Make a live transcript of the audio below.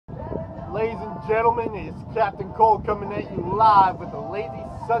Ladies and gentlemen, it's Captain Cole coming at you live with the Lazy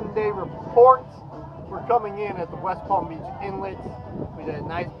Sunday report. We're coming in at the West Palm Beach Inlet. We did a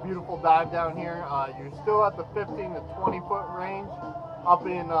nice, beautiful dive down here. You're still at the 15 to 20 foot range up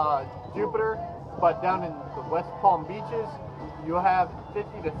in Jupiter, but down in the West Palm Beaches, you have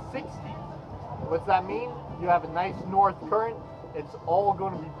 50 to 60. What's that mean? You have a nice north current. It's all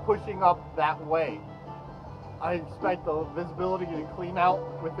going to be pushing up that way. I expect the visibility to clean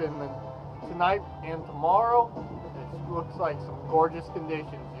out within tonight and tomorrow. It looks like some gorgeous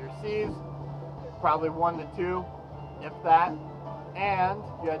conditions. Your seas, probably 1 to 2, if that. And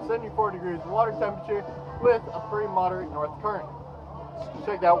you had 74 degrees water temperature with a pretty moderate north current.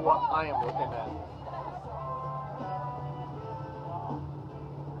 Check out what I am looking at.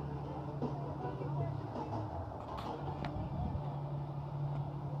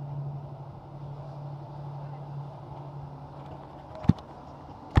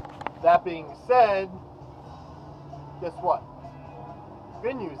 That being said, guess what?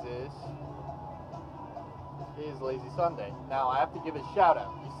 Good news is, it is Lazy Sunday. Now I have to give a shout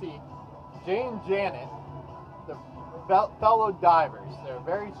out. You see, Jay and Janet, the fellow divers, they're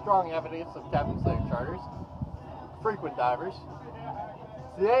very strong evidence of Captain Slayer charters, frequent divers.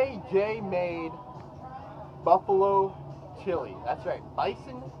 Today, Jay made buffalo chili. That's right,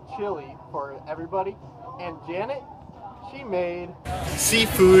 bison chili for everybody. And Janet, she made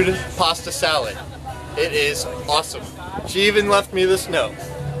seafood pasta salad. It is awesome. She even left me this note.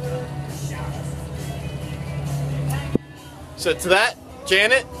 So to that,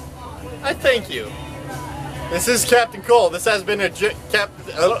 Janet, I thank you. This is Captain Cole. This has been a Jupiter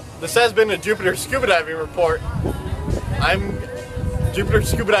Scuba Diving report. I'm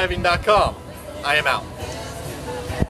JupiterScubaDiving.com. I am out.